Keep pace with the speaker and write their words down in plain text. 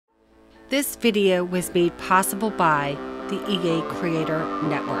This video was made possible by the EA Creator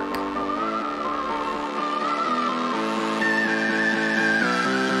Network.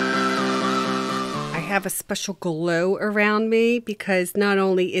 I have a special glow around me because not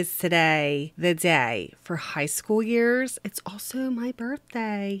only is today the day for high school years, it's also my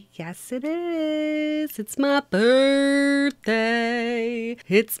birthday. Yes, it is. It's my birthday.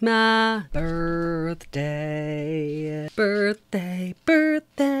 It's my birthday. Birthday,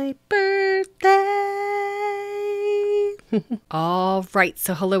 birthday, birthday. All right,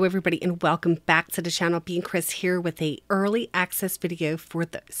 so hello everybody and welcome back to the channel. Being Chris here with a early access video for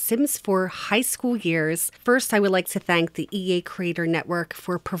the Sims 4 high school years. First, I would like to thank the EA Creator Network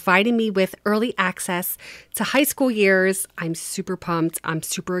for providing me with early access to high school years. I'm super pumped. I'm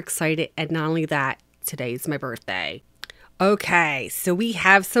super excited. And not only that, today's my birthday. Okay, so we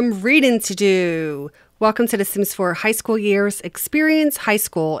have some reading to do. Welcome to the Sims 4 high school years. Experience high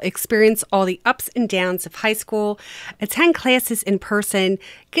school. Experience all the ups and downs of high school. Attend classes in person.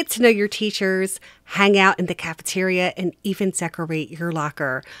 Get to know your teachers. Hang out in the cafeteria and even decorate your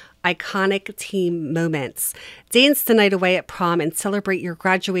locker. Iconic team moments. Dance the night away at prom and celebrate your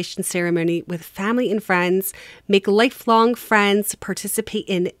graduation ceremony with family and friends. Make lifelong friends. Participate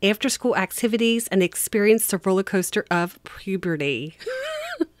in after-school activities and experience the roller coaster of puberty.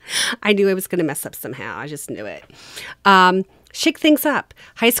 I knew I was going to mess up somehow. I just knew it. Shake things up.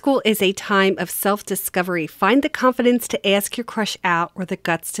 High school is a time of self-discovery. Find the confidence to ask your crush out or the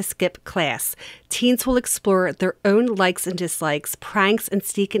guts to skip class. Teens will explore their own likes and dislikes. Pranks and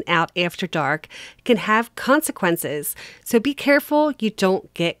sneaking out after dark can have consequences. So be careful you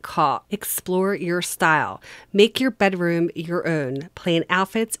don't get caught. Explore your style. Make your bedroom your own. Plan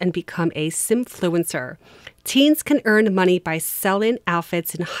outfits and become a Simfluencer. Teens can earn money by selling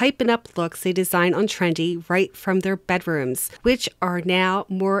outfits and hyping up looks they design on Trendy right from their bedrooms, which are now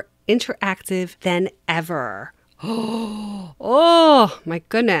more interactive than ever. Oh my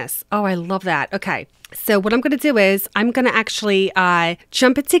goodness. Oh, I love that. Okay. So what I'm going to do is I'm going to actually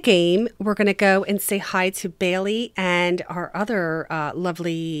jump into game. We're going to go and say hi to Bailey and our other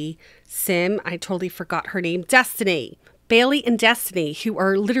lovely Sim. I totally forgot her name. Destiny. Bailey and Destiny, who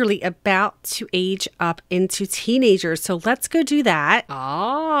are literally about to age up into teenagers. So let's go do that.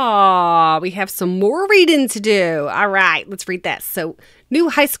 Oh, we have some more reading to do. All right, let's read this. So, new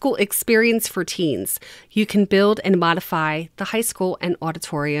high school experience for teens. You can build and modify the high school and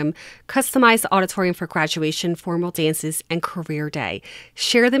auditorium. Customize the auditorium for graduation, formal dances, and career day.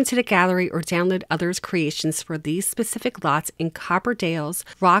 Share them to the gallery or download others' creations for these specific lots in Copperdale's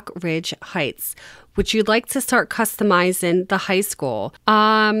Rock Ridge Heights. Would you like to start customizing the high school?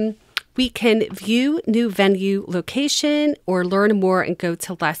 We can view new venue location or learn more and go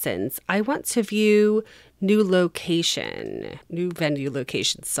to lessons. I want to view new venue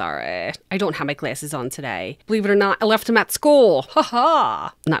location. Sorry. I don't have my glasses on today. Believe it or not, I left them at school.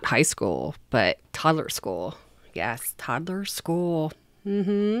 Ha. Not high school, but toddler school. Yes, toddler school.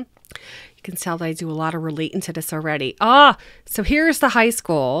 You can tell that I do a lot of relating to this already. So here's the high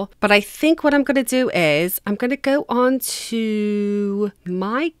school. But I think what I'm going to do is I'm going to go on to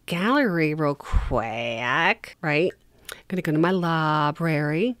my gallery real quick, right? I'm going to go to my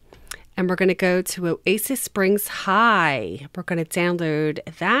library and we're going to go to Oasis Springs High. We're going to download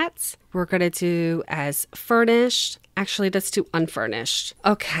that. We're going to do as furnished. Actually, let's do unfurnished.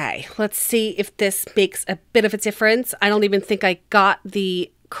 Okay, let's see if this makes a bit of a difference. I don't even think I got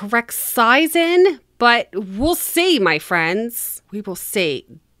the correct size in, but we'll see, my friends. We will see.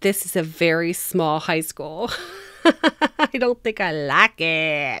 This is a very small high school. I don't think I like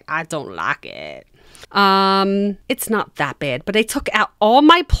it. I don't like it. It's not that bad, but I took out all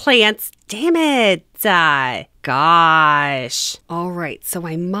my plants. Damn it. Gosh. All right. So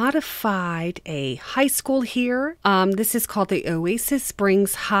I modified a high school here. This is called the Oasis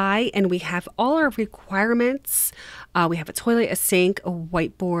Springs High, and we have all our requirements. We have a toilet, a sink, a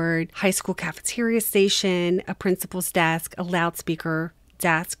whiteboard, high school cafeteria station, a principal's desk, a loudspeaker,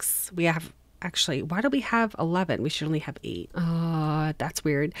 desks. We have actually, why do we have 11? We should only have 8. That's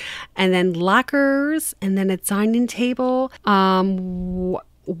weird. And then lockers, and then a dining table.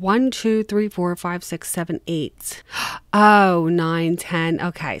 1, 2, 3, 4, 5, 6, 7, 8. Oh, 9, 10.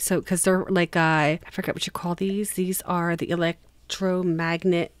 Okay. So, because they're like, I forget what you call these. These are the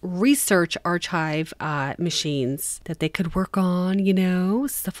electromagnet research archive machines that they could work on, you know,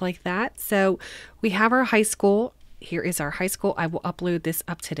 stuff like that. So we have our high school. Here is our high school. I will upload this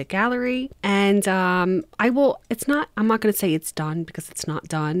up to the gallery and I'm not going to say it's done because it's not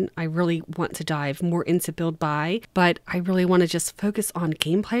done. I really want to dive more into build by, but I really want to just focus on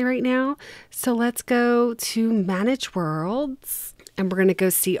gameplay right now. So let's go to manage worlds and we're going to go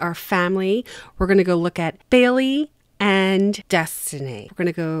see our family. We're going to go look at Bailey and Destiny. We're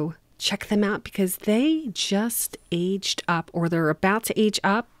going to go check them out because they just aged up, or they're about to age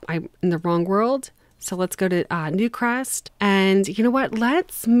up. I'm in the wrong world. So let's go to Newcrest. And you know what?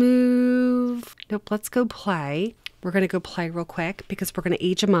 Let's move. Nope, let's go play. We're going to go play real quick because we're going to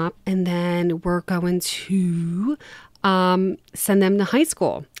age them up. And then we're going to send them to high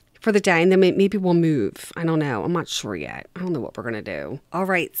school for the day. And then maybe we'll move. I don't know. I'm not sure yet. I don't know what we're going to do. All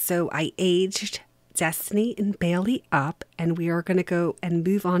right. So I aged Destiny and Bailey up, and we are going to go and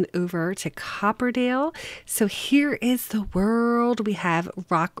move on over to Copperdale. So here is the world. We have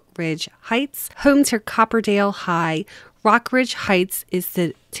Rock Ridge Heights, home to Copperdale High. Rock Ridge Heights is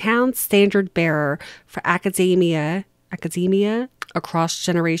the town standard bearer for academia across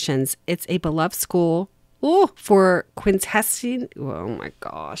generations. It's a beloved school. Oh, for quintessing. Oh my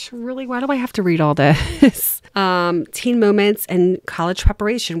gosh. Really? Why do I have to read all this? Teen moments and college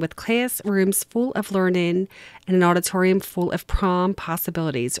preparation with classrooms full of learning and an auditorium full of prom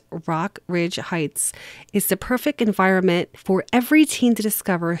possibilities. Rock Ridge Heights is the perfect environment for every teen to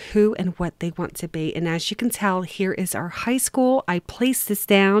discover who and what they want to be. And as you can tell, here is our high school. I placed this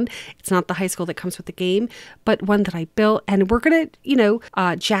down. It's not the high school that comes with the game, but one that I built. And we're going to,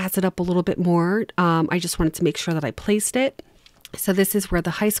 jazz it up a little bit more. I just wanted to make sure that I placed it. So this is where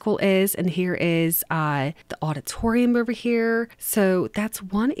the high school is, and here is the auditorium over here. So that's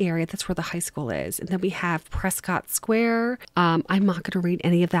one area. That's where the high school is. And then we have Prescott Square. I'm not going to read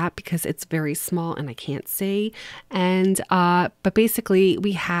any of that because it's very small and I can't see. And but basically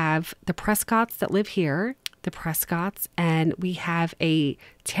we have the Prescotts that live here, the Prescotts, and we have a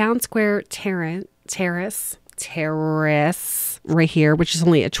town square terrace right here, which is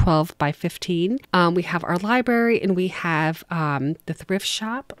only a 12 by 15. We have our library, and we have the thrift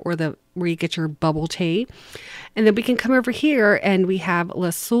shop, or where you get your bubble tea. And then we can come over here and we have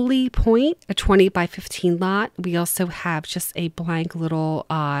La Sully Point, a 20 by 15 lot. We also have just a blank little,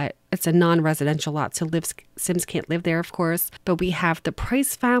 it's a non-residential lot, so Sims can't live there, of course. But we have the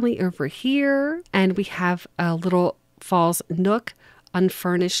Price family over here, and we have a little Falls Nook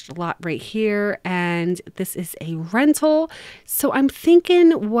unfurnished lot right here, and this is a rental. So I'm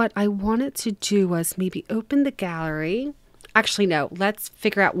thinking what I wanted to do was maybe open the gallery. Actually, no, let's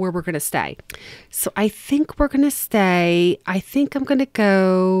figure out where we're going to stay. So I think we're going to stay, I think I'm going to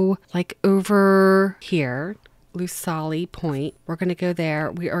go like over here, Lusali Point. We're going to go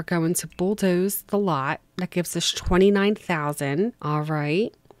there. We are going to bulldoze the lot. That gives us $29,000. All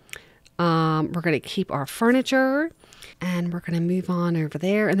right. We're going to keep our furniture. And we're going to move on over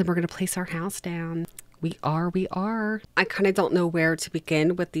there, and then we're going to place our house down. We are. I kind of don't know where to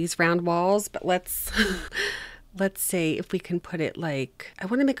begin with these round walls, but let's see if we can put it like, I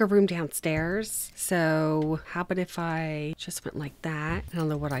want to make a room downstairs. So how about if I just went like that? I don't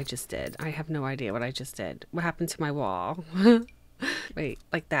know what I just did. I have no idea what I just did. What happened to my wall? Wait,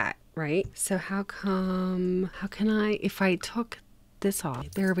 like that, right? So how can I, if I took this off,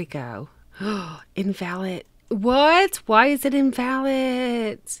 there we go. Invalid. What? Why is it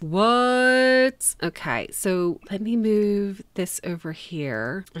invalid? What? Okay, so let me move this over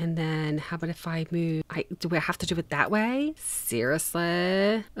here. And then how about if I move, do I have to do it that way?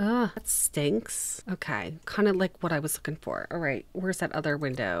 Seriously? Ugh, that stinks. Okay, kind of like what I was looking for. All right, where's that other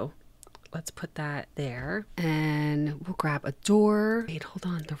window? Let's put that there, and we'll grab a door. Wait, hold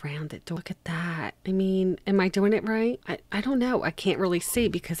on, the rounded door. Look at that. I mean, am I doing it right? I don't know. I can't really see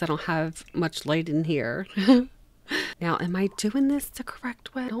because I don't have much light in here. Now, am I doing this the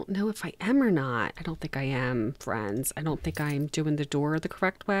correct way? I don't know if I am or not. I don't think I am, friends. I don't think I'm doing the door the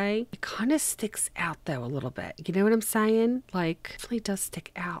correct way. It kind of sticks out, though, a little bit. You know what I'm saying? Like, it really does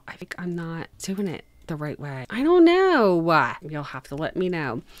stick out. I think I'm not doing it the right way. I don't know. You'll have to let me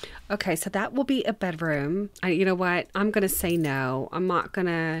know. Okay, so that will be a bedroom. You know what? I'm gonna say no. I'm not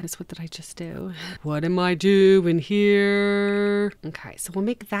gonna. What did I just do? What am I doing here? Okay, so we'll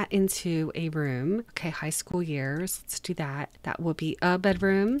make that into a room. Okay, high school years. Let's do that. That will be a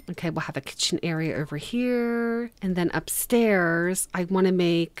bedroom. Okay, we'll have a kitchen area over here, and then upstairs, I want to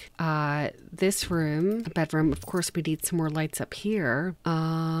make this room a bedroom. Of course, we need some more lights up here.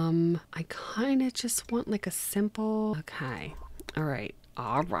 I kind of just want like a simple. Okay, all right,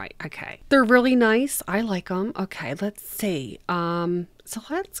 okay, they're really nice. I like them. Okay, let's see. So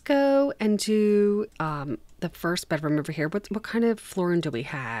let's go and do the first bedroom over here. What kind of flooring do we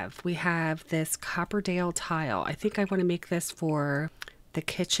have? We have this Copperdale tile. I think I want to make this for the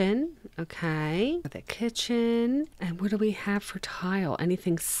kitchen. Okay, the kitchen. And what do we have for tile?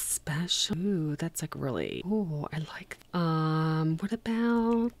 Anything special? Ooh, that's like really, ooh, I like. What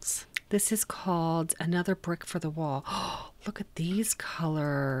about This is called Another Brick for the Wall. Look at these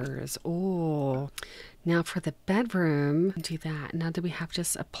colors. Oh, now for the bedroom, do that. Now do we have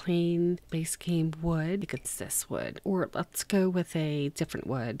just a plain base game wood? I think it's this wood. Or let's go with a different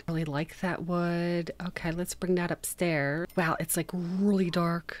wood. Really like that wood. Okay, let's bring that upstairs. Wow, it's like really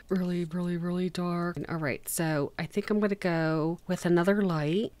dark. Really, really, really dark. All right, so I think I'm going to go with another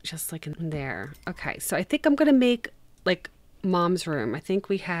light, just like in there. Okay, so I think I'm going to make like Mom's room. I think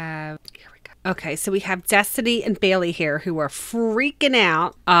we have... Here we go. Okay, so we have Destiny and Bailey here who are freaking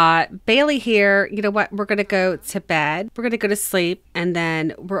out. Bailey here, you know what? We're going to go to bed. We're going to go to sleep. And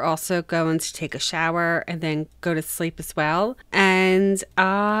then we're also going to take a shower and then go to sleep as well. And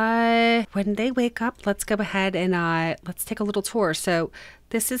when they wake up, let's go ahead and let's take a little tour. So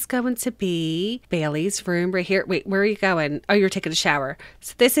this is going to be Bailey's room right here. Wait, where are you going? Oh, you're taking a shower.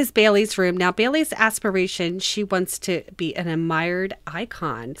 So this is Bailey's room. Now, Bailey's aspiration, she wants to be an admired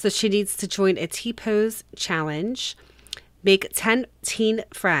icon. So she needs to join a T-pose challenge, make 10 teen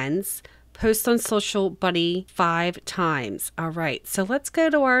friends, post on Social Bunny 5 times. All right, so let's go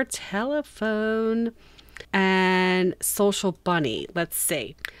to our telephone and Social Bunny. Let's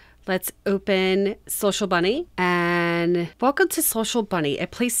see. Let's open Social Bunny and welcome to Social Bunny, a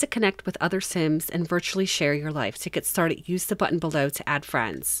place to connect with other Sims and virtually share your life. To get started, use the button below to add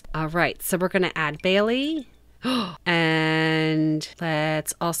friends. All right, so we're going to add Bailey. And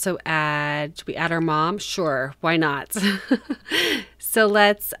let's also add, do we add our mom? Sure, why not? So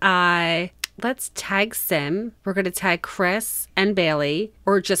let's tag Sim. We're going to tag Criss and Bailey,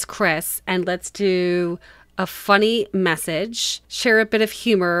 or just Criss, and let's do a funny message, share a bit of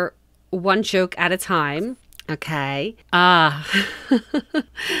humor, one joke at a time. Okay. And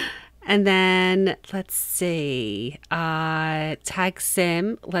then let's see, tag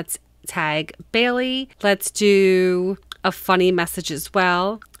Sim. Let's tag Bailey. Let's do a funny message as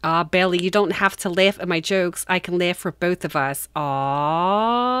well. Bailey, you don't have to laugh at my jokes. I can laugh for both of us.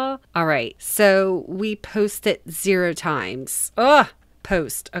 All right. So we post it 0 times.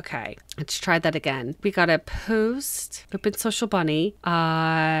 Post. Okay, let's try that again. We got to post, open Social Bunny.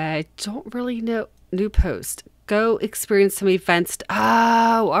 I don't really know. New post. Go experience some events.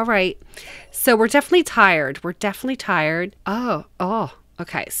 All right. So we're definitely tired.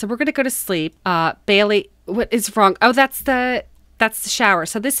 Okay. So we're going to go to sleep. Bailey, what is wrong? Oh, that's the shower.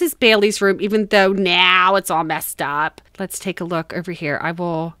 So this is Bailey's room, even though now it's all messed up. Let's take a look over here. I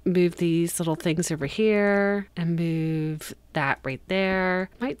will move these little things over here and move that right there.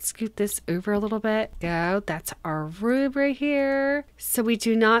 Might scoot this over a little bit. Go. That's our room right here. So we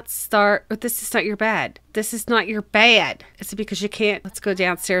do not start. Oh, this is not your bed. This is not your bed. Is it because you can't? Let's go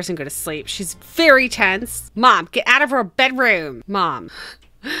downstairs and go to sleep. She's very tense. Mom, get out of her bedroom. Mom.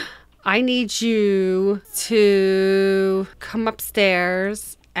 I need you to come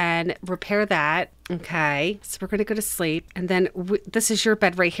upstairs and repair that. Okay, so we're going to go to sleep. And then this is your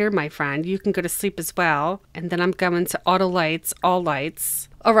bed right here, my friend. You can go to sleep as well. And then I'm going to auto lights, all lights.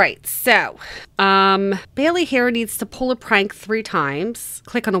 All right, so Bailey here needs to pull a prank 3 times.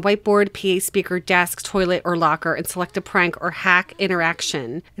 Click on a whiteboard, PA speaker, desk, toilet, or locker and select a prank or hack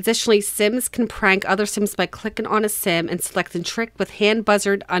interaction. Additionally, Sims can prank other Sims by clicking on a Sim and selecting trick with hand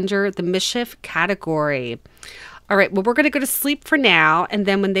buzzard under the mischief category. All right, well, we're going to go to sleep for now. And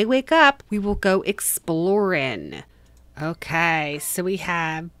then when they wake up, we will go exploring. Okay, so we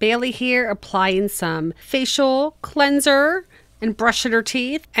have Bailey here applying some facial cleanser and brushing her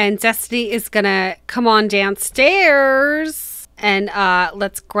teeth. And Destiny is going to come on downstairs and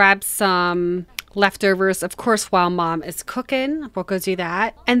let's grab some leftovers, of course, while Mom is cooking. We'll go do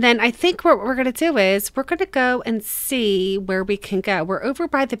that. And then I think what we're going to do is we're going to go and see where we can go. We're over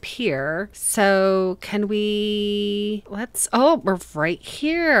by the pier. So can we, we're right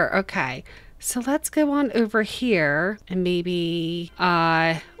here. Okay. So let's go on over here and maybe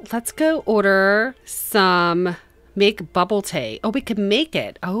let's go order some make bubble tea. Oh, we can make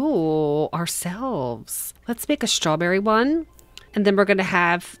it. Oh, ourselves. Let's make a strawberry one. And then we're going to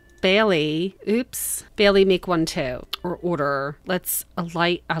have Bailey make one too, or order. Let's a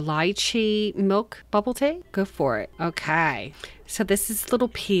lychee milk bubble tea. Go for it. Okay. So this is little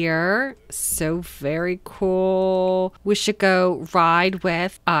pier. So very cool. We should go ride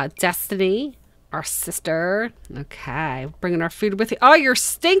with Destiny, our sister. Okay. Bringing our food with you. Oh, you're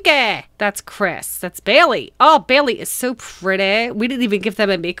stinky. That's Criss. That's Bailey. Oh, Bailey is so pretty. We didn't even give them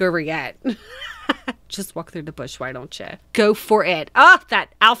a makeover yet. Just walk through the bush, why don't you? Go for it. Oh,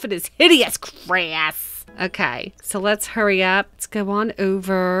 that outfit is hideous, Criss. Okay, so let's hurry up. Let's go on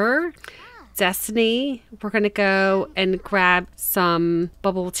over. Destiny, we're going to go and grab some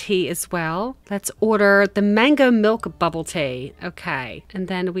bubble tea as well. Let's order the mango milk bubble tea. Okay. And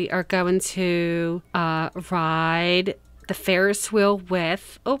then we are going to ride the Ferris wheel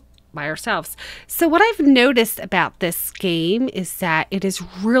with... by ourselves. So what I've noticed about this game is that it is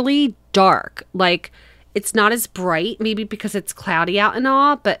really dark. Like, it's not as bright, maybe because it's cloudy out and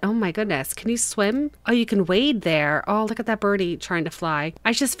all, but oh my goodness, can you swim? Oh, you can wade there. Oh, look at that birdie trying to fly.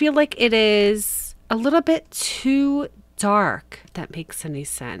 I just feel like it is a little bit too dark, if that makes any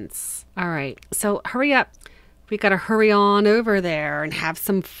sense. All right, so hurry up. We gotta hurry on over there and have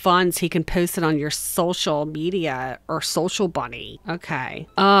some fun so you can post it on your social media or social bunny. Okay.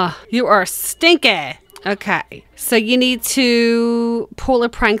 You are stinky. Okay. So you need to pull a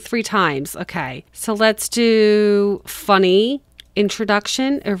prank 3 times. Okay. So let's do funny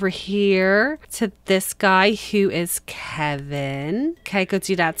introduction over here to this guy who is Kevin. Okay, go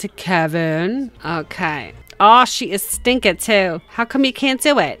do that to Kevin. Okay. Oh, she is stinking too. How come you can't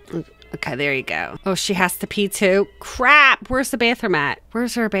do it? Okay, there you go. Oh, she has to pee too. Crap! Where's the bathroom at?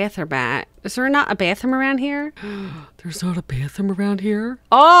 Where's her bathroom at? Is there not a bathroom around here? There's not a bathroom around here?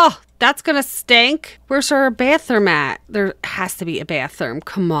 Oh, that's gonna stink. Where's her bathroom at? There has to be a bathroom.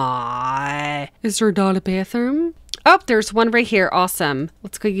 Come on. Is there not a bathroom? Oh, there's one right here. Awesome.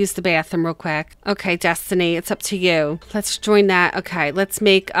 Let's go use the bathroom real quick. Okay, Destiny, it's up to you. Let's join that. Okay, let's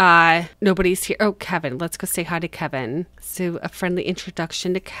make, nobody's here. Oh, Kevin. Let's go say hi to Kevin. So a friendly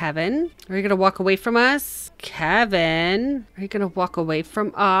introduction to Kevin. Are you going to walk away from us? Kevin, are you going to walk away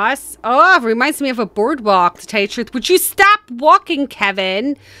from us? Oh, it reminds me of a boardwalk, to tell you the truth. Would you stop walking,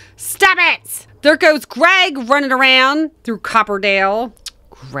 Kevin? Stop it. There goes Greg running around through Copperdale.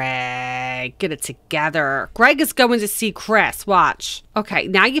 Greg, get it together. Greg is going to see Criss. Watch. Okay,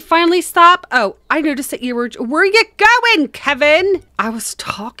 now you finally stop. Oh, I noticed that you were... Where are you going, Kevin? I was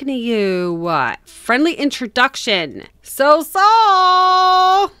talking to you. What? Friendly introduction. So.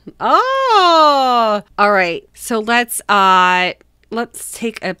 Oh. All right. So let's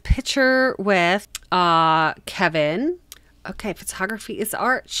take a picture with Kevin. Okay, photography is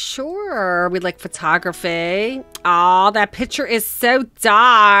art. Sure, we like photography. Oh, that picture is so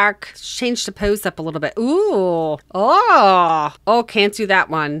dark. Change the pose up a little bit. Ooh. Oh, can't do that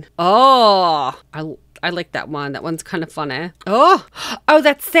one. Oh, I like that one. That one's kind of funny. Oh,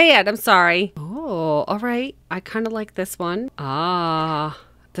 that's sad. I'm sorry. Oh, all right. I kind of like this one.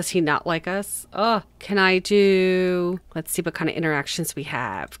 Does he not like us? Oh, can I do... Let's see what kind of interactions we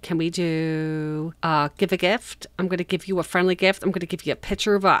have. Can we do... give a gift? I'm going to give you a friendly gift. I'm going to give you a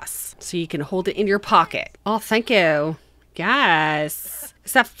picture of us so you can hold it in your pocket. Oh, thank you. Yes.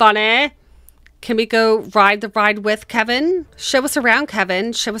 Is that funny? Can we go ride the ride with Kevin? Show us around,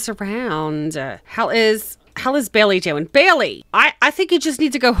 Kevin. Show us around. How is Bailey doing? Bailey, I think you just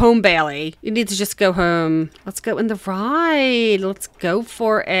need to go home, Bailey. You need to just go home. Let's go in the ride. Let's go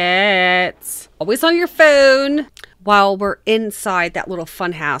for it. Always on your phone. While we're inside that little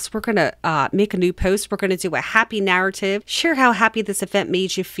fun house, we're going to make a new post. We're going to do a happy narrative. Share how happy this event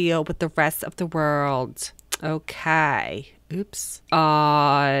made you feel with the rest of the world. Okay. Oops.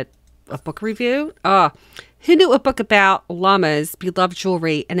 A book review? Who knew a book about llamas, beloved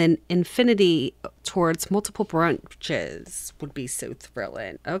jewelry, and an infinity towards multiple branches would be so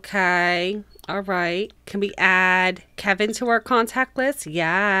thrilling? Okay. All right. Can we add Kevin to our contact list?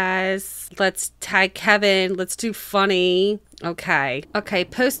 Yes. Let's tag Kevin. Let's do funny. Okay. Okay.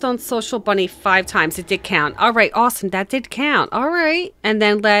 Post on Social Bunny 5 times. It did count. All right. Awesome. That did count. All right. And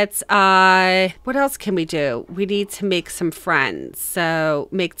then let's, what else can we do? We need to make some friends. So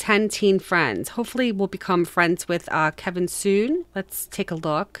make 10 teen friends. Hopefully we'll become friends with Kevin soon. Let's take a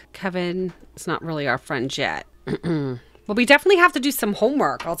look. Kevin is not really our friend yet. Well, we definitely have to do some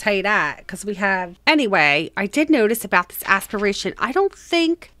homework, I'll tell you that, because we have... Anyway, I did notice about this aspiration. I don't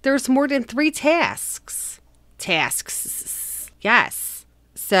think there's more than 3 tasks. Yes.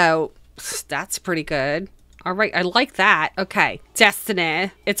 So, that's pretty good. All right, I like that. Okay,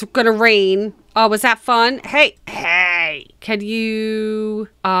 Destiny. It's gonna rain. Oh, was that fun? Hey. Can you...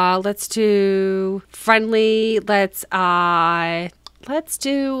 let's do friendly. Let's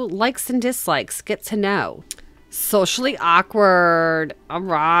do likes and dislikes. Get to know. Socially awkward. All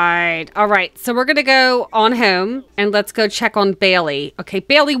right. So we're going to go on home and let's go check on Bailey. Okay,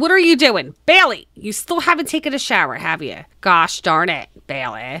 Bailey, what are you doing? Bailey, you still haven't taken a shower, have you? Gosh darn it,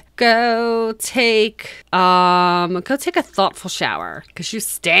 Bailey. Go take a thoughtful shower because you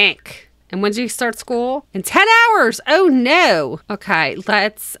stink. And when do you start school? In 10 hours. Oh no. Okay,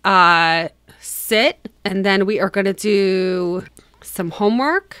 let's sit and then we are going to do some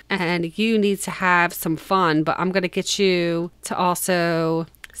homework and you need to have some fun, but I'm going to get you to also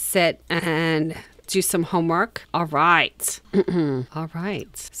sit and do some homework. All right. All right.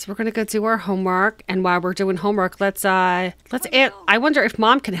 So we're going to go do our homework. And while we're doing homework, let's I wonder if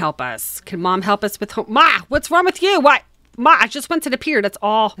Mom can help us. Can Mom help us with Ma, what's wrong with you? What? Ma, I just went to the pier. That's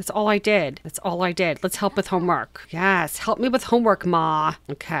all I did. Let's help with homework. Yes. Help me with homework, Ma.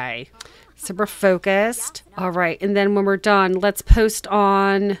 Okay. So we're focused. All right. And then when we're done, let's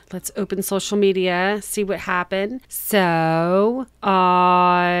open social media, see what happened. So,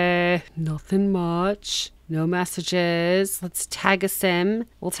 nothing much. No messages. Let's tag a sim.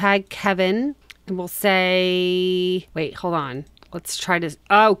 We'll tag Kevin and we'll say, wait, hold on. Let's try to,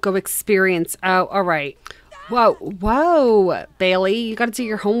 go experience. Oh, all right. Whoa, Bailey, you got to do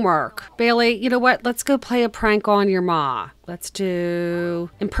your homework. Bailey, you know what? Let's go play a prank on your ma. Let's do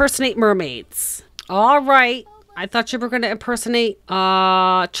impersonate mermaids. All right. I thought you were going to impersonate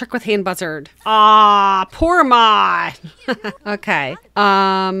Trick with Hand Buzzard. Poor ma. Okay.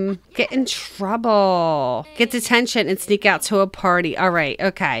 Get in trouble. Get detention and sneak out to a party. All right.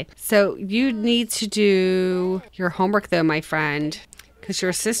 Okay. So you need to do your homework though, my friend, because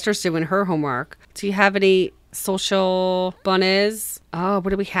your sister's doing her homework. Do you have any social bunnies? Oh, what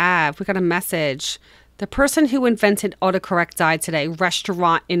do we have? We got a message. The person who invented autocorrect died today.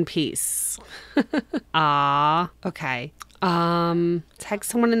 Restaurant in peace. Okay. Tag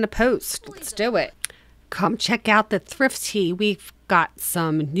someone in the post. Let's do it. Come check out the thrift tea. We've got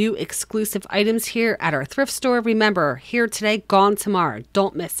some new exclusive items here at our thrift store. Remember, here today, gone tomorrow.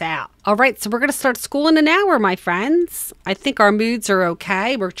 Don't miss out. All right, so we're going to start school in an hour, my friends. I think our moods are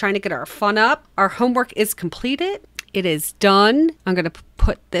okay. We're trying to get our fun up. Our homework is completed. It is done. I'm going to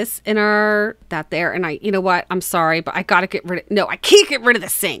put this in that there. And you know what? I'm sorry, but I got to get rid of, no, I can't get rid of the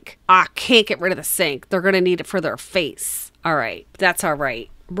sink. I can't get rid of the sink. They're going to need it for their face. All right. That's all right.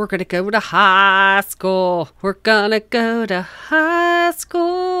 We're going to go to high school. We're going to go to high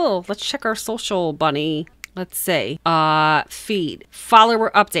school. Let's check our social bunny. Let's see. Feed. Follower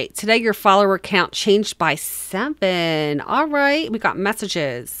update. Today, your follower count changed by 7. All right. We got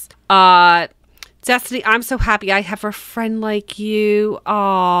messages. Destiny, I'm so happy I have a friend like you.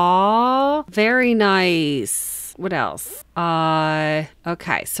 Aw, very nice. What else?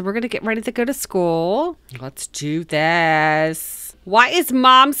 Okay, so we're going to get ready to go to school. Let's do this. Why is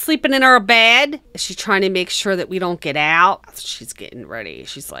Mom sleeping in our bed? Is she trying to make sure that we don't get out? She's getting ready.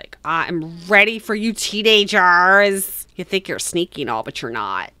 She's like, I'm ready for you teenagers. You think you're sneaky and all, but you're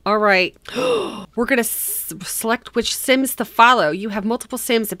not. All right. We're going to select which Sims to follow. You have multiple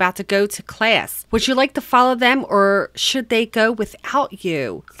Sims about to go to class. Would you like to follow them or should they go without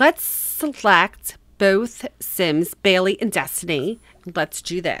you? Let's select both Sims, Bailey and Destiny. Let's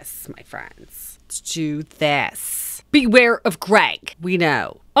do this, my friends. Let's do this. Beware of Greg. We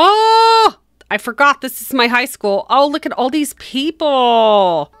know. Oh, I forgot this is my high school. Oh, look at all these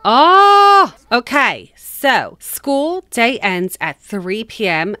people. Oh, okay. So school day ends at 3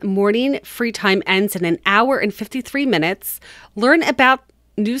 p.m. Morning free time ends in an hour and 53 minutes. Learn about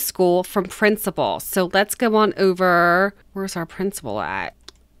new school from principal. So let's go on over. Where's our principal at?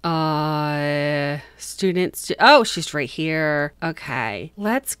 Students. Oh, she's right here. Okay.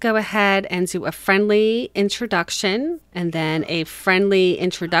 Let's go ahead and do a friendly introduction and then a friendly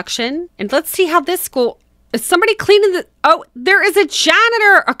introduction. And let's see how this school. Is somebody cleaning the... Oh, there is a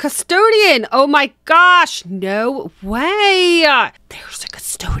janitor, a custodian. Oh my gosh. No way. There's a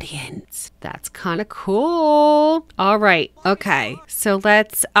custodian. That's kind of cool. All right. Okay. So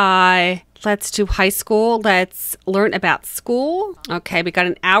let's do high school. Let's learn about school. Okay. We got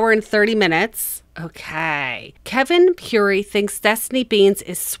an hour and 30 minutes. Okay. Kevin Puri thinks Destiny Beans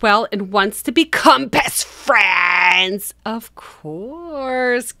is swell and wants to become best friends. Of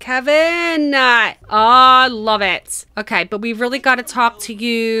course, Kevin. Oh, love it. Okay, but we really got to talk to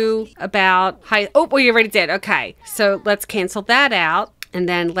you about oh, well, you already did. Okay, so let's cancel that out. And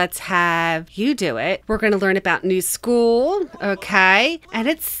then let's have you do it. We're going to learn about new school. Okay. And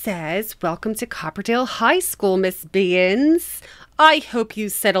it says, welcome to Copperdale High School, Miss Beans. I hope you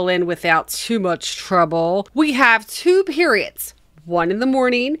settle in without too much trouble. We have 2 periods, one in the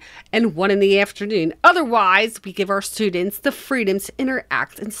morning and one in the afternoon. Otherwise, we give our students the freedom to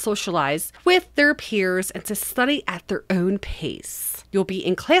interact and socialize with their peers and to study at their own pace. You'll be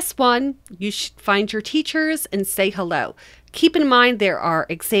in class 1. You should find your teachers and say hello. Keep in mind there are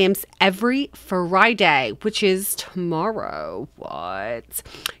exams every Friday, which is tomorrow. What?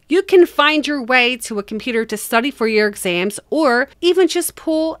 You can find your way to a computer to study for your exams or even just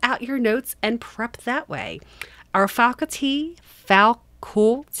pull out your notes and prep that way. Our faculty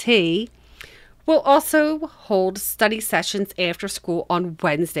will also hold study sessions after school on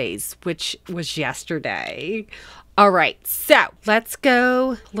Wednesdays, which was yesterday. All right, so let's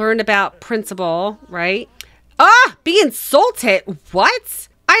go learn about principal, right? Be insulted. What?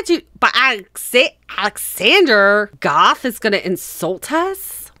 I do, but Alexander Goth is going to insult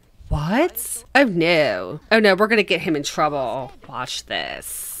us? What? Oh no, we're going to get him in trouble. Watch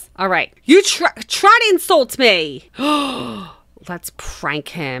this. All right, you try to insult me. Let's prank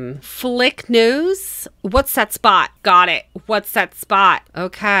him. Flick nose. What's that spot? Got it. What's that spot?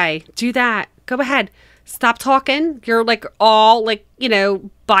 Okay, do that. Go ahead. Stop talking. You're like all like, you know,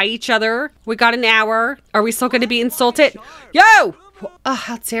 by each other. We got an hour. Are we still going to be insulted? Yo! Oh,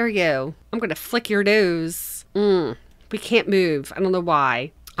 how dare you? I'm going to flick your nose. We can't move. I don't know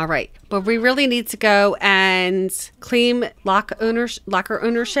why. All right. But we really need to go and claim locker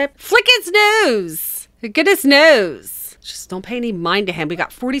ownership. Flick his nose. Get his nose. Just don't pay any mind to him. We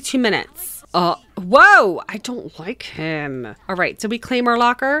got 42 minutes. Whoa, I don't like him. All right, so we claim our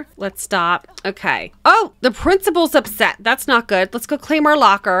locker. Let's stop. Okay. Oh, the principal's upset. That's not good. Let's go claim our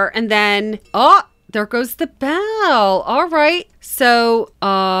locker. And then, there goes the bell. All right. So,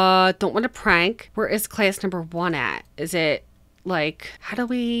 don't want to prank. Where is class number 1 at? Is it like, how do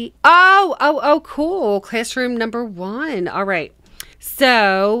we? Oh, cool. Classroom number 1. All right.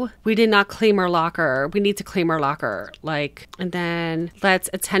 So we did not claim our locker. We need to claim our locker. And then let's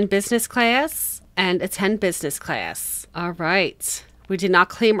attend business class and attend business class. All right. We did not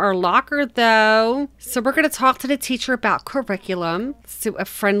claim our locker though. So we're going to talk to the teacher about curriculum. So a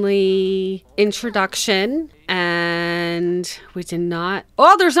friendly introduction. And we did not.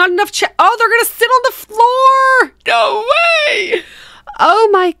 Oh, there's not enough. They're going to sit on the floor. No way. Oh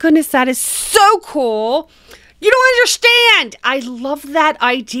my goodness. That is so cool. You don't understand. I love that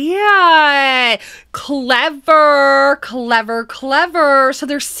idea. Clever. So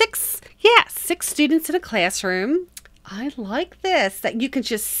there's 6 students in a classroom. I like this, that you can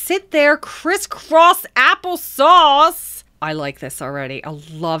just sit there, crisscross applesauce. I like this already. I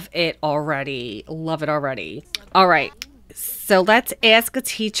love it already. All right. So let's ask a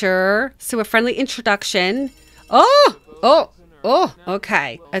teacher. So a friendly introduction. Oh,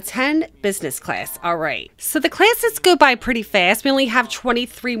 okay. Attend business class. All right. So the classes go by pretty fast. We only have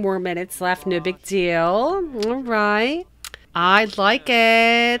 23 more minutes left. No big deal. All right. I like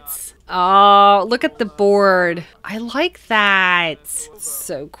it. Oh, look at the board. I like that.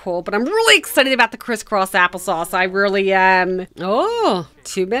 So cool. But I'm really excited about the crisscross applesauce. I really am. Oh,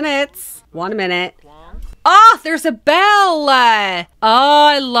 2 minutes. 1 minute. Oh, there's a bell. Oh,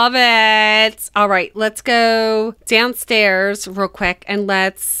 I love it. All right, let's go downstairs real quick and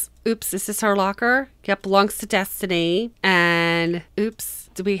let's, oops, is this our locker? Yep, belongs to Destiny. And oops,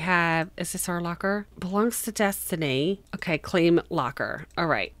 is this our locker? Belongs to Destiny. Okay, claim locker. All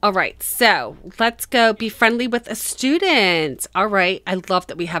right, so let's go be friendly with a student. All right, I love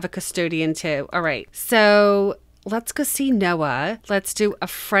that we have a custodian too. All right, so let's go see Noah. Let's do a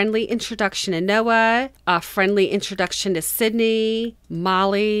friendly introduction to Noah, a friendly introduction to Sydney,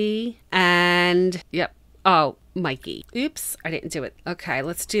 Molly, and Mikey. Oops, I didn't do it. Okay,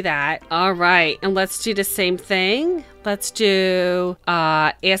 let's do that. All right, and let's do the same thing. Let's do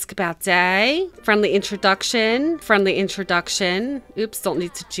ask about day, friendly introduction. Oops, don't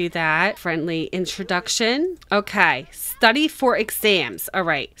need to do that. Friendly introduction. Okay, study for exams. All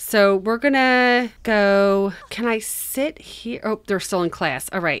right, so we're gonna go. Can I sit here? Oh, they're still in class.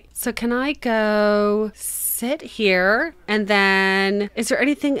 All right, so can I go sit here? And then is there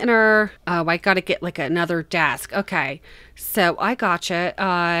anything in our, I gotta get like another desk. Okay, so I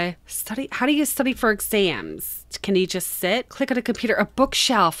gotcha. Study, how do you study for exams? Can you just sit? Click on a computer, a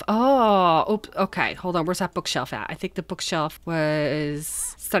bookshelf. Okay, hold on, where's that bookshelf at? I think the bookshelf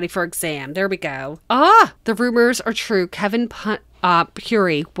was study for exam. There we go. The rumors are true. Kevin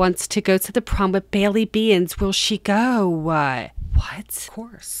Puri wants to go to the prom with Bailey Beans. Will she go? What? Of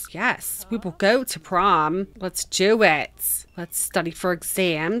course. Yes, we will go to prom. Let's do it. Let's study for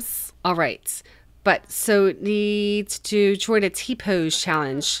exams. All right. But so it needs to join a T-pose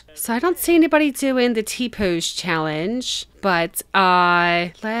challenge. So I don't see anybody doing the T-pose challenge. But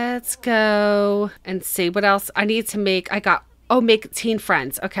let's go and see what else I need to make. Make teen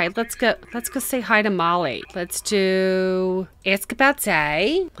friends. Okay, let's go say hi to Molly. Let's do ask about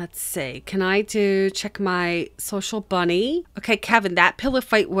day. Let's see. Can I check my social bunny? Okay, Kevin, that pillow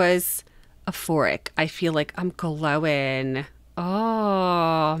fight was euphoric. I feel like I'm glowing.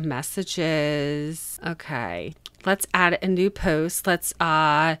 Oh, messages. Okay. Let's add a new post. Let's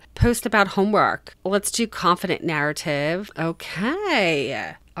post about homework. Let's do confident narrative.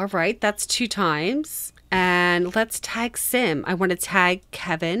 Okay. All right, that's 2 times. And then let's tag Sim. I want to tag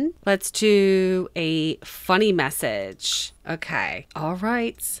Kevin. Let's do a funny message. Okay. All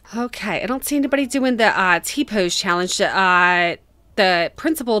right. Okay. I don't see anybody doing the T-pose challenge. The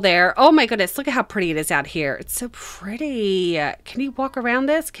principal there. Oh my goodness. Look at how pretty it is out here. It's so pretty. Can you walk around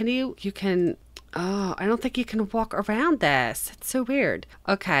this? You can. Oh, I don't think you can walk around this. It's so weird.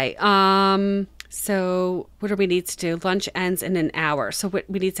 Okay. So what do we need to do? Lunch ends in an hour. So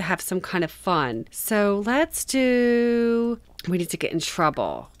we need to have some kind of fun. So we need to get in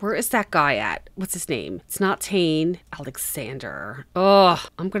trouble. Where is that guy at? What's his name? It's not Tane. Alexander. Oh,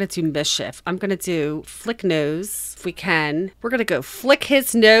 I'm going to do mischief. I'm going to do flick nose if we can. We're going to go flick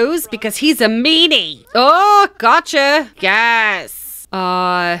his nose because he's a meanie. Oh, gotcha. Yes.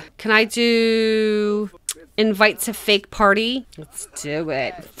 Can I do invite to fake party? Let's do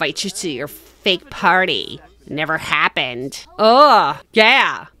it. Invite you to your fake party. Never happened. Oh,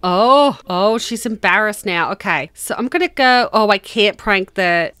 yeah. Oh, she's embarrassed now. Okay, so I'm gonna go. Oh, I can't prank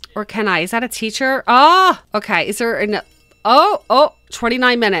or can I? Is that a teacher? Oh, okay. Is there an... Oh,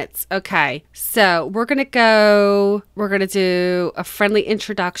 29 minutes. Okay. So we're going to do a friendly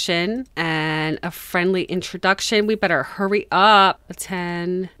introduction and a friendly introduction. We better hurry up.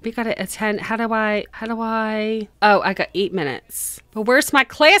 We got to attend. How do I, oh, I got 8 minutes. But where's my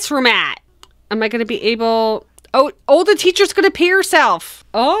classroom at? Am I going to be able... Oh, the teacher's going to pee herself.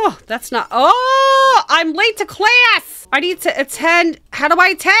 Oh, that's not... Oh, I'm late to class. I need to attend. How do I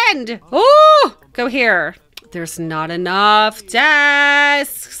attend? Oh, go here. There's not enough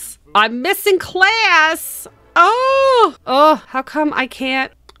desks. I'm missing class. Oh, how come I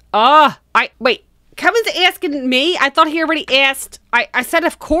can't? Wait, Kevin's asking me? I thought he already asked. I said,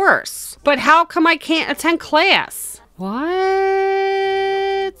 of course. But how come I can't attend class? What?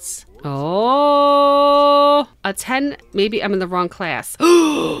 Oh, attend. Maybe I'm in the wrong class.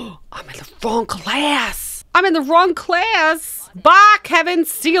 I'm in the wrong class. I'm in the wrong class. Bye, Kevin.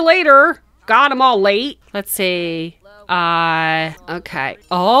 See you later. God, I'm all late. Let's see. Okay.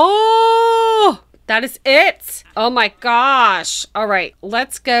 Oh, that is it. Oh my gosh. All right,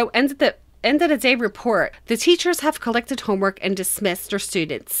 let's go. End of the day report. The teachers have collected homework and dismissed their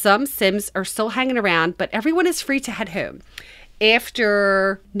students. Some Sims are still hanging around, but everyone is free to head home.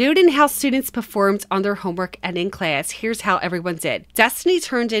 After noting how students performed on their homework and in class, here's how everyone did. Destiny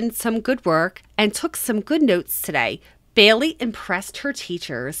turned in some good work and took some good notes today. Bailey impressed her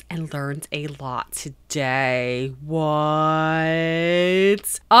teachers and learned a lot today. What?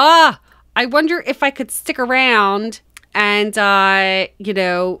 I wonder if I could stick around and,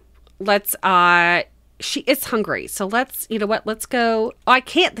 she is hungry. So let's go. Oh, I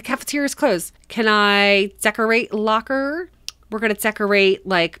can't. The cafeteria's closed. Can I decorate locker? We're going to decorate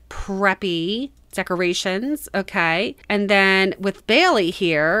like preppy decorations. Okay. And then with Bailey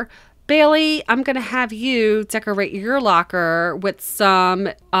here, Bailey, I'm going to have you decorate your locker with some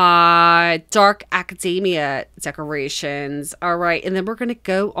dark academia decorations. All right. And then we're going to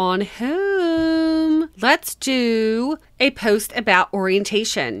go on home. Let's do a post about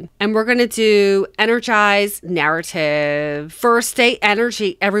orientation. And we're going to do energized narrative. First day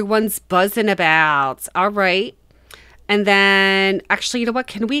energy everyone's buzzing about. All right. And then, actually, you know what?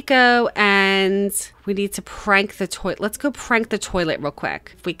 Can we go and we need to prank the toilet. Let's go prank the toilet real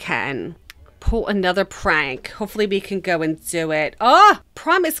quick. If we can. Pull another prank. Hopefully we can go and do it. Oh,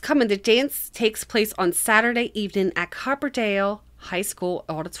 prom is coming. The dance takes place on Saturday evening at Copperdale High School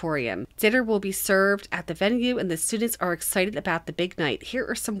Auditorium. Dinner will be served at the venue and the students are excited about the big night. Here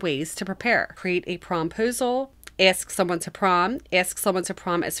are some ways to prepare. Create a promposal. Ask someone to prom. Ask someone to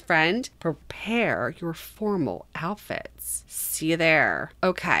prom as friend. Prepare your formal outfits. See you there.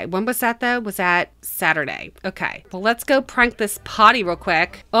 Okay. When was that though? Was that Saturday? Okay. Well, let's go prank this potty real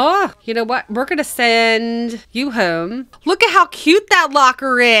quick. Oh, you know what? We're going to send you home. Look at how cute that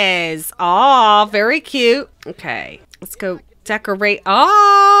locker is. Oh, very cute. Okay. Let's go decorate.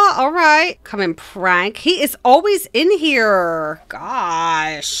 Oh, all right. Come and prank. He is always in here.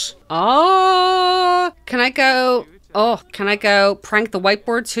 Gosh. Oh, can I go prank the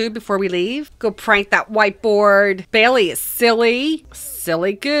whiteboard too before we leave? Go prank that whiteboard. Bailey is silly.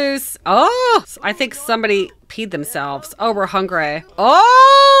 Silly goose. Oh, I think somebody peed themselves. Oh, we're hungry.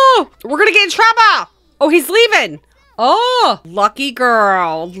 Oh, we're going to get in trouble. Oh, he's leaving. Oh, lucky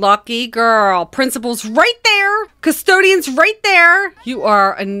girl, lucky girl. Principal's right there. Custodian's right there. You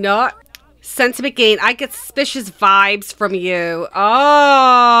are a nut. Sentiment gain. I get suspicious vibes from you.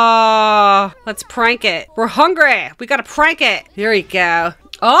 Oh, let's prank it. We're hungry. We got to prank it. Here you go.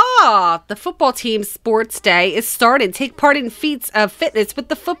 Oh, the football team sports day is started. Take part in feats of fitness with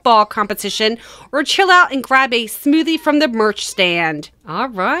the football competition or chill out and grab a smoothie from the merch stand. All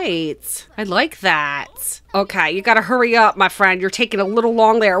right. I like that. Okay, you got to hurry up, my friend. You're taking a little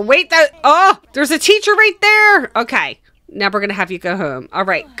long there. Wait, there's a teacher right there. Okay, now we're going to have you go home. All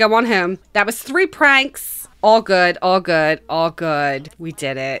right, go on home. That was 3 pranks. All good, all good, all good. We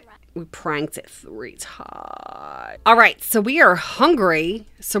did it. We pranked it 3 times. All right, so we are hungry.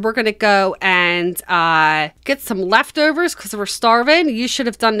 So we're going to go and get some leftovers because we're starving. You should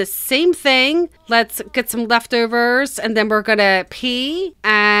have done the same thing. Let's get some leftovers and then we're going to pee.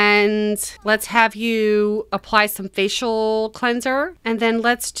 And let's have you apply some facial cleanser. And then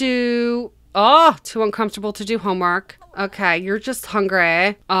let's do... Oh, too uncomfortable to do homework. Okay, you're just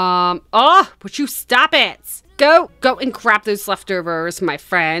hungry. Would you stop it? Go and grab those leftovers, my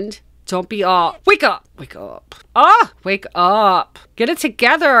friend. Don't be all... Wake up. Wake up. Wake up. Get it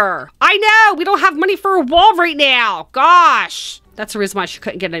together. I know. We don't have money for a wall right now. Gosh. That's the reason why she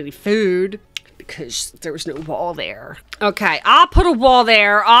couldn't get any food. Because there was no wall there. Okay, I'll put a wall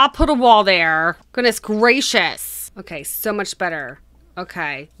there. I'll put a wall there. Goodness gracious. Okay, so much better.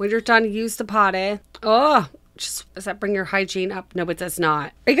 Okay, when you're done, use the potty. Does that bring your hygiene up? No, it does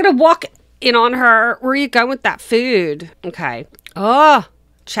not. Are you going to walk in on her? Where are you going with that food? Okay.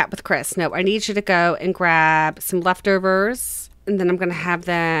 Chat with Criss. No, I need you to go and grab some leftovers. And then I'm going to have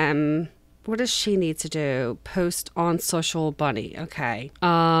them... What does she need to do? Post on Social Bunny. Okay.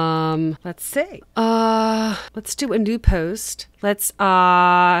 Let's see. Let's do a new post. Let's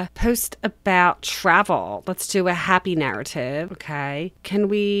post about travel. Let's do a happy narrative. Okay. Can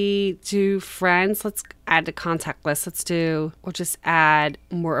we do friends? Let's add to contact list. We'll just add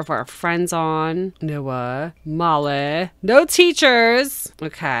more of our friends on. Noah, Molly, no teachers.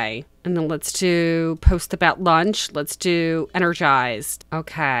 Okay. And then let's do post about lunch. Let's do energized.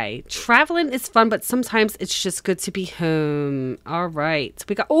 Okay. Traveling is fun, but sometimes it's just good to be home. All right. So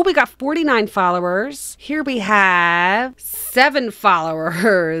we got 49 followers. Here we have 7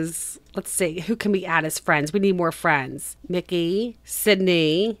 followers. Let's see. Who can we add as friends? We need more friends. Mickey,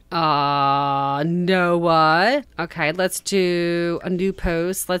 Sydney, Noah. Okay, let's do a new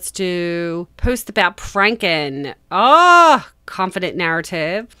post. Let's do post about pranking. Confident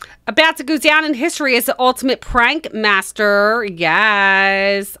narrative. About to go down in history as the ultimate prank master.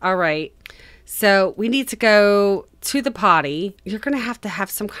 Yes. All right. So we need to go to the potty. You're going to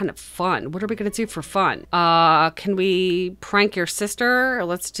have some kind of fun. What are we going to do for fun? Can we prank your sister?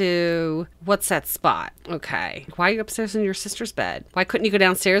 Let's do, what's that spot? Okay. Why are you upstairs in your sister's bed? Why couldn't you go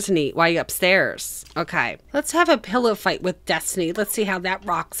downstairs and eat? Why are you upstairs? Okay. Let's have a pillow fight with Destiny. Let's see how that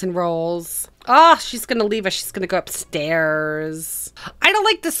rocks and rolls. She's going to leave us. She's going to go upstairs. I don't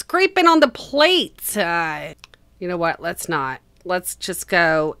like the scraping on the plate. You know what? Let's not. Let's just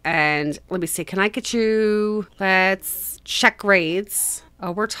go and let me see. Can I get you? Let's check grades.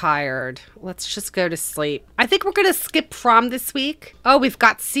 We're tired. Let's just go to sleep. I think we're going to skip prom this week. We've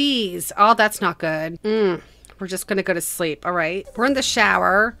got C's. That's not good. We're just going to go to sleep. All right. We're in the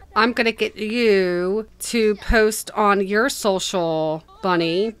shower. I'm going to get you to post on your social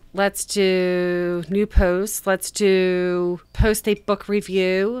bunny. Let's do new post. Let's do post a book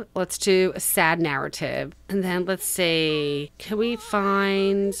review. Let's do a sad narrative. And then let's see,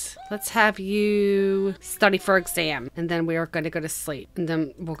 let's have you study for exam. And then we are going to go to sleep. And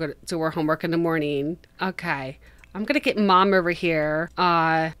then we'll go to do our homework in the morning. Okay. I'm going to get mom over here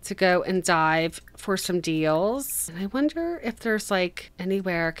to go and dive for some deals. And I wonder if there's like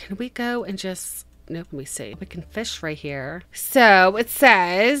anywhere. Can we go and just... Nope, let me see. We can fish right here. So it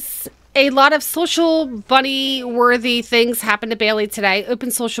says... A lot of Social Bunny-worthy things happened to Bailey today. Open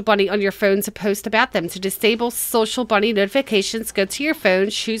Social Bunny on your phone to post about them. To disable Social Bunny notifications, go to your phone,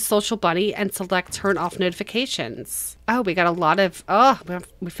 choose Social Bunny, and select Turn Off Notifications. We got a lot of...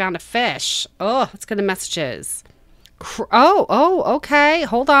 we found a fish. Let's go to messages. Okay.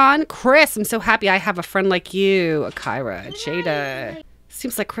 Hold on. Criss, I'm so happy I have a friend like you. Kyra, Jada.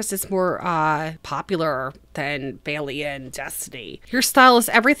 Seems like Criss is more popular than Bailey and Destiny. Your style is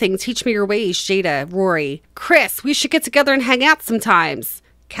everything. Teach me your ways, Jada, Rory. Criss, we should get together and hang out sometimes.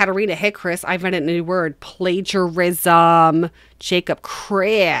 Katarina, hey Criss, I've read a new word. Plagiarism. Jacob,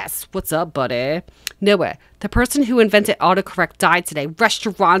 Criss, what's up, buddy? Noah, the person who invented autocorrect died today.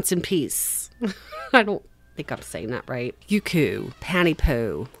 Restaurants in peace. I don't think I'm saying that right. Yuku, Panty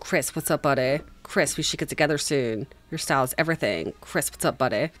Poo. Criss, what's up, buddy? Criss, we should get together soon. Your style is everything. Criss, what's up,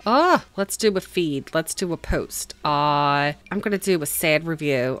 buddy? Let's do a feed. Let's do a post. I'm going to do a sad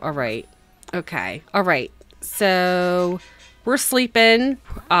review. All right. Okay. All right. So we're sleeping.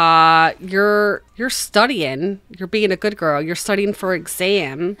 You're studying. You're being a good girl. You're studying for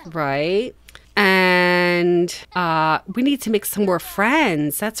exam, right? And we need to make some more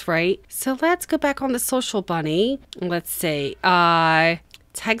friends. That's right. So let's go back on the social bunny. Let's see.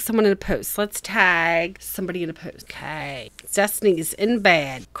 Tag someone in a post. Let's tag somebody in a post. Okay. Destiny's in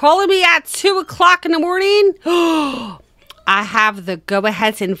bed. Calling me at 2 o'clock in the morning? I have the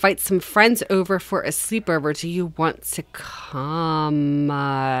go-ahead to invite some friends over for a sleepover. Do you want to come?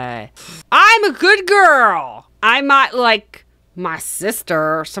 I'm a good girl. I might like my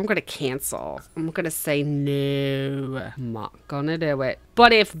sister, so I'm going to cancel. I'm going to say no. I'm not going to do it.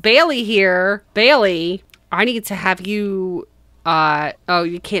 But if Bailey, I need to have you... oh,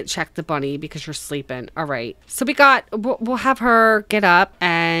 you can't check the bunny because you're sleeping. All right. So we'll have her get up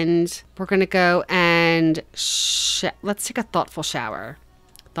and we're going to go and let's take a thoughtful shower.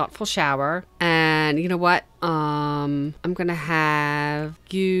 And you know what? I'm going to have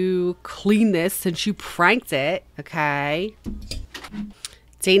you clean this since you pranked it. Okay.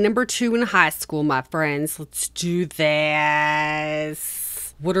 Day number 2 in high school, my friends. Let's do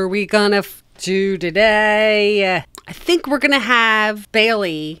this. What are we going to do today? I think we're going to have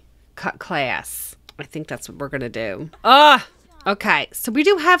Bailey cut class. I think that's what we're going to do. Okay. So we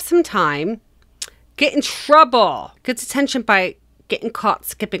do have some time. Get in trouble. Gets attention by getting caught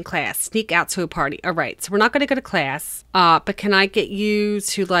skipping class. Sneak out to a party. All right. So we're not going to go to class. But can I get you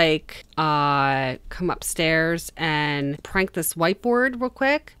to come upstairs and prank this whiteboard real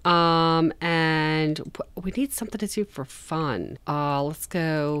quick? And we need something to do for fun. Let's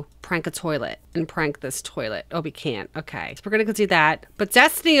go prank a toilet and prank this toilet. Oh, we can't. Okay. So we're going to go do that. But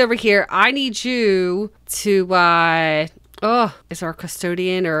Destiny over here, I need you to, is our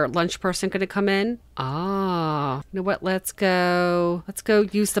custodian or lunch person going to come in? You know what? Let's go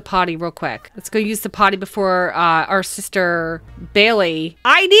use the potty real quick. Let's go use the potty before our sister Bailey.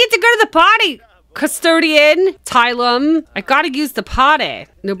 I need to go to the potty. Custodian, Tylum, I gotta use the potty.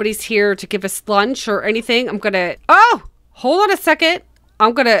 Nobody's here to give us lunch or anything. Hold on a second.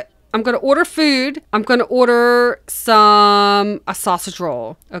 I'm gonna order food. I'm gonna order a sausage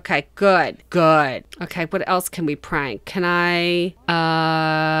roll. Okay, good. Okay, what else can we prank? Can I,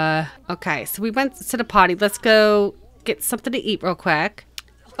 okay, so we went to the potty. Let's go get something to eat real quick.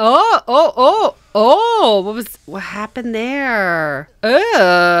 What happened there?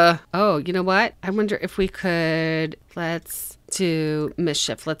 You know what? I wonder if we could, let's do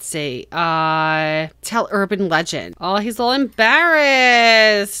mischief. Let's see. Tell urban legend. Oh, he's all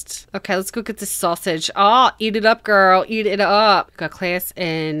embarrassed. Okay, let's go get this sausage. Oh, eat it up, girl. Eat it up. Got class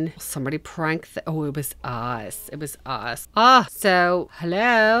in. Somebody pranked. It was us. So,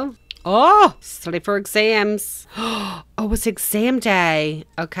 hello. Study for exams. It's exam day.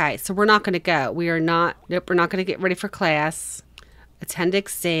 Okay, so we're not going to go. We're not going to get ready for class. Attend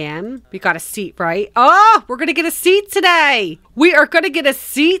exam. We got a seat, right? We're going to get a seat today. We are going to get a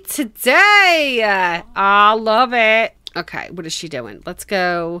seat today. I love it. Okay, what is she doing? Let's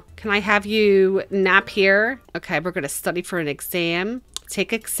go. Can I have you nap here? Okay, we're going to study for an exam.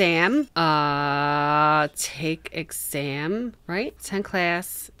 Take exam, right? Attend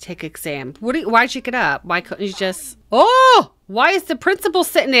class, take exam. Why'd you get up? Why couldn't you just, why is the principal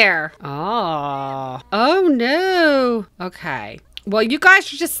sitting there? Oh no. Okay. Well, you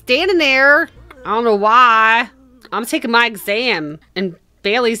guys are just standing there. I don't know why. I'm taking my exam and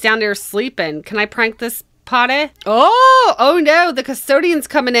Bailey's down there sleeping. Can I prank this potty? Oh no, the custodian's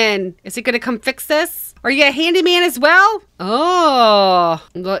coming in. Is he gonna come fix this? Are you a handyman as well?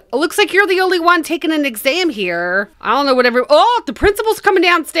 It looks like you're the only one taking an exam here. I don't know the principal's coming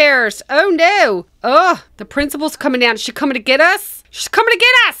downstairs. Oh no. The principal's coming down. Is she coming to get us? She's coming to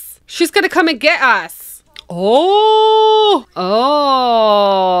get us. She's gonna come and get us. Noah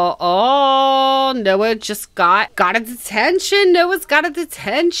just got a detention. Noah's got a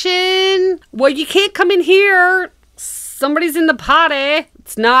detention. Well, you can't come in here. Somebody's in the potty.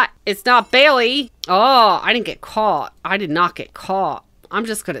 It's not Bailey. I didn't get caught. I did not get caught. I'm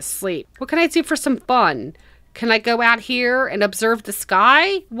just gonna sleep. What can I do for some fun? Can I go out here and observe the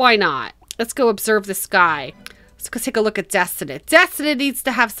sky? Why not? Let's go observe the sky. Let's go take a look at Destiny. Destiny needs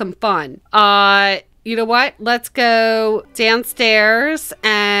to have some fun. You know what? Let's go downstairs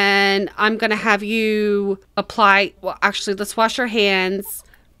and I'm gonna have you apply, let's wash our hands,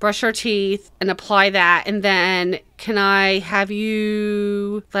 brush our teeth, and apply that. And then can I have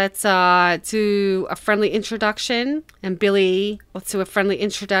you, let's do a friendly introduction. And Billy, let's do a friendly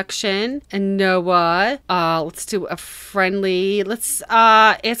introduction. And Noah, let's do a friendly, let's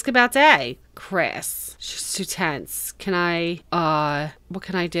ask about day. Criss, she's too tense. Can I, what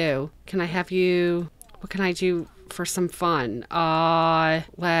can I do? Can I have you, what can I do for some fun.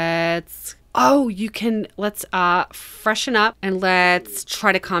 Let's freshen up and let's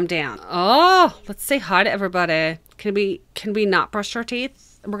try to calm down. Let's say hi to everybody. Can we not brush our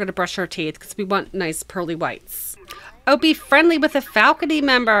teeth? We're going to brush our teeth because we want nice pearly whites. Oh, be friendly with a Falcony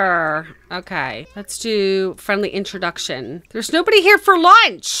member. Okay, let's do friendly introduction. There's nobody here for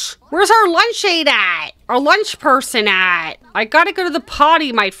lunch. Where's our lunch aide at? Our lunch person at? I gotta go to the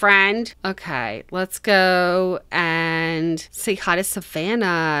potty, my friend. Okay, let's go and say hi to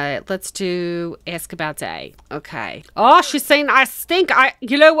Savannah. Let's do ask about day. Okay. Oh, she's saying I stink.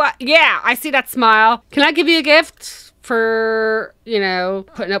 You know what? Yeah, I see that smile. Can I give you a gift for,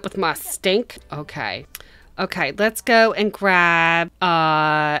 putting up with my stink? Okay. Okay, let's go and grab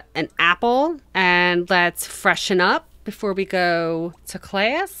an apple and let's freshen up before we go to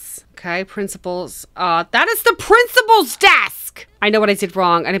class. Okay, principal's, that is the principal's desk. I know what I did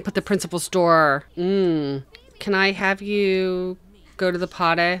wrong. I didn't put the principal's door. Can I have you go to the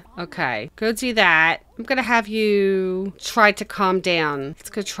potty? Okay, go do that. I'm gonna have you try to calm down. Let's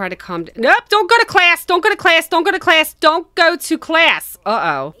go try to calm down. Nope, don't go to class. Don't go to class. Don't go to class. Don't go to class.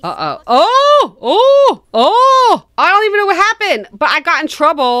 Uh-oh. Uh-oh. Oh! I don't even know what happened, but I got in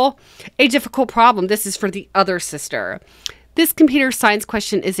trouble. A difficult problem. This is for the other sister. This computer science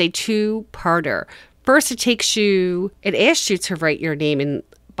question is a two-parter. First, it asks you to write your name in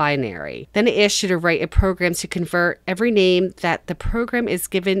binary. Then it asks you to write a program to convert every name that the program is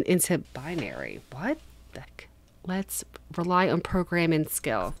given into binary. What the heck? Let's rely on programming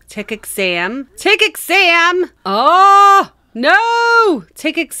skill. Take exam. Take exam! Oh, no!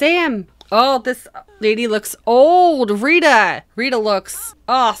 Take exam. Oh, this lady looks old. Rita looks...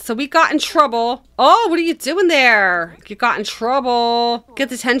 Oh, so we got in trouble. Oh, what are you doing there? You got in trouble. Get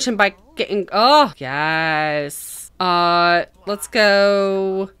detention by getting... Oh, yes. Let's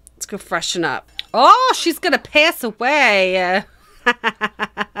go freshen up. Oh, she's gonna pass away.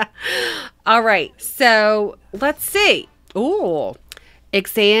 All right, so let's see. Oh,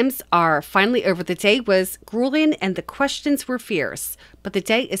 exams are finally over. The day was grueling and the questions were fierce, but the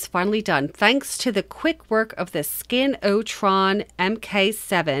day is finally done thanks to the quick work of the Scanotron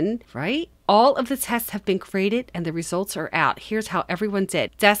MK7, right? All of the tests have been created and the results are out. Here's how everyone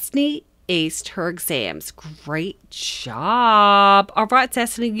did. Destiny aced her exams. Great job. All right,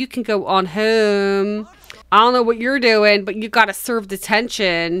 Destiny, you can go on home. I don't know what you're doing, but you got to serve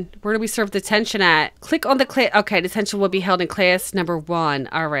detention. Where do we serve detention at? Click on the class. Okay, detention will be held in class number 1.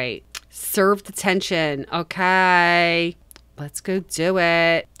 All right. Serve detention. Okay. Let's go do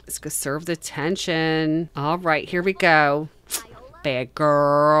it. Let's go serve detention. All right, here we go. Bad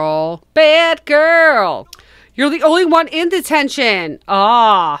girl. Bad girl. You're the only one in detention.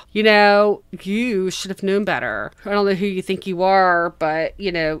 You should have known better. I don't know who you think you are, but,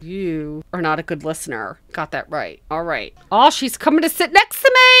 you are not a good listener. Got that right. All right. Oh, she's coming to sit next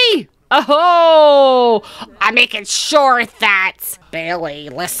to me. Oh, I'm making sure that Bailey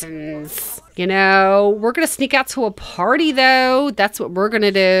listens. We're going to sneak out to a party, though. That's what we're going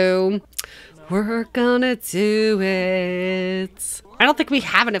to do. We're gonna do it. I don't think we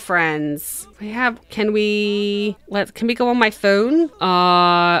have any friends. Can we go on my phone?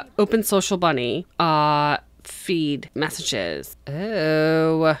 Open Social Bunny. Feed messages.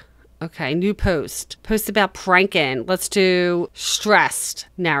 Oh, okay, new post. Post about pranking. Let's do stressed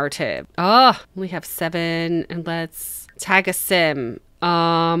narrative. We have 7 and let's tag a sim.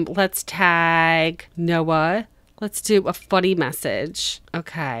 Let's tag Noah. Let's do a funny message.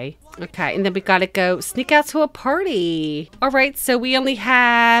 Okay. And then we gotta go sneak out to a party. All right, so we only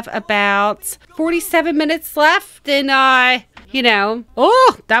have about 47 minutes left and,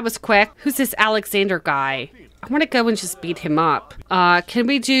 oh, that was quick. Who's this Alexander guy? I want to go and just beat him up. Can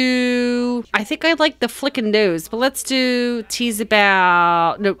we do... I think I like the flicking nose, but let's do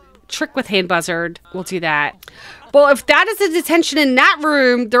trick with hand buzzard. We'll do that. Well, if that is a detention in that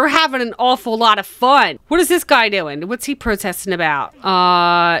room, they're having an awful lot of fun. What is this guy doing? What's he protesting about?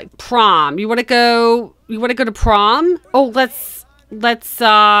 Prom. You want to go to prom? Oh, let's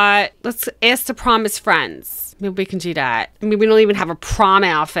ask to prom as friends. Maybe we can do that. I mean, we don't even have a prom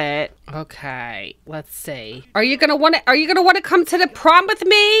outfit. Okay, let's see. Are you gonna want to come to the prom with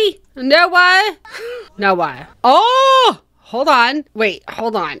me? Noah? Noah. Oh, hold on. Wait,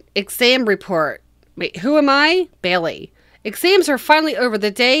 hold on. Exam report. Wait, who am I? Bailey. Exams are finally over.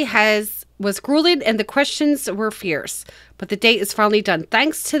 The day was grueling and the questions were fierce, but the day is finally done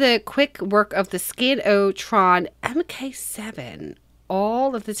thanks to the quick work of the Scanotron MK7.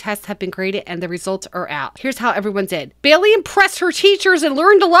 All of the tests have been graded and the results are out. Here's how everyone did. Bailey impressed her teachers and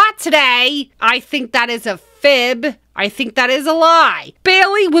learned a lot today. I think that is a fib. I think that is a lie.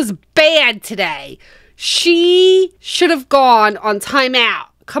 Bailey was bad today. She should have gone on timeout.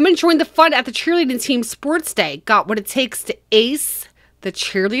 Come and join the fun at the cheerleading team sports day. Got what it takes to ace the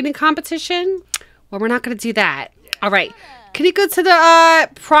cheerleading competition? Well, we're not going to do that. All right. Can you go to the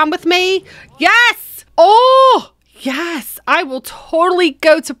prom with me? Yes. Oh, yes. I will totally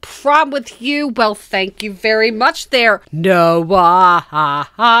go to prom with you. Well, thank you very much there. No.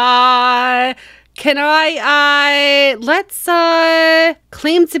 Can I, let's,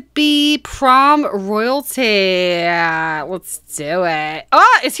 claim to be prom royalty. Let's do it.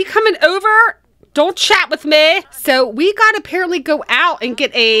 Oh, is he coming over? Don't chat with me. So we got to apparently go out and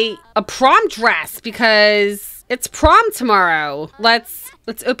get a prom dress because it's prom tomorrow. Let's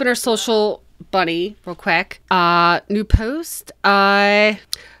open our social bunny real quick. New post.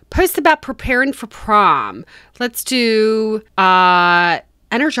 Post about preparing for prom. Let's do,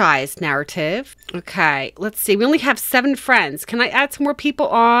 energized narrative. Okay, let's see. We only have 7 friends. Can I add some more people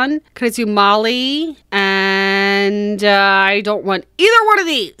on? Can I do Molly? And I don't want either one of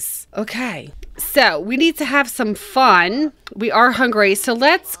these. Okay, so we need to have some fun. We are hungry, so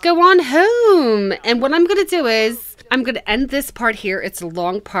let's go on home. And what I'm going to do is I'm going to end this part here. It's a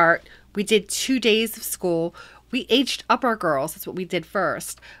long part. We did 2 days of school. We aged up our girls. That's what we did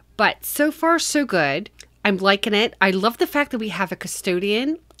first. But so far, so good. I'm liking it. I love the fact that we have a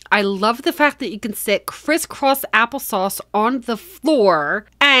custodian. I love the fact that you can sit crisscross applesauce on the floor.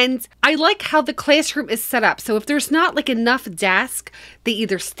 And I like how the classroom is set up. So if there's not like enough desk, they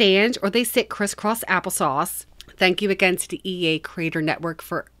either stand or they sit crisscross applesauce. Thank you again to the EA Creator Network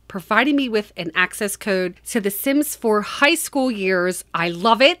for providing me with an access code to The Sims 4 high school years. I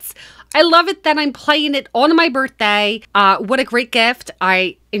love it. I love it that I'm playing it on my birthday. What a great gift.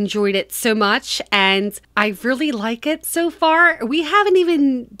 I enjoyed it so much and I really like it so far. We haven't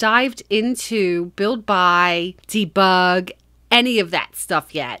even dived into build, buy, debug, any of that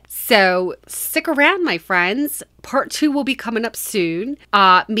stuff yet. So stick around, my friends. Part 2 will be coming up soon.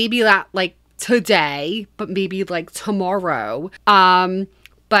 Maybe not like today, but maybe like tomorrow.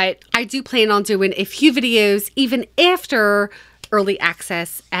 But I do plan on doing a few videos even after early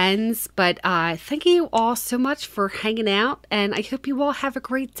access ends. But thank you all so much for hanging out. And I hope you all have a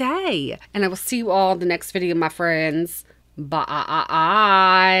great day. And I will see you all in the next video, my friends.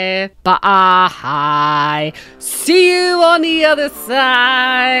 Bye. Bye. See you on the other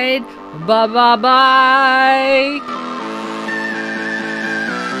side. Bye.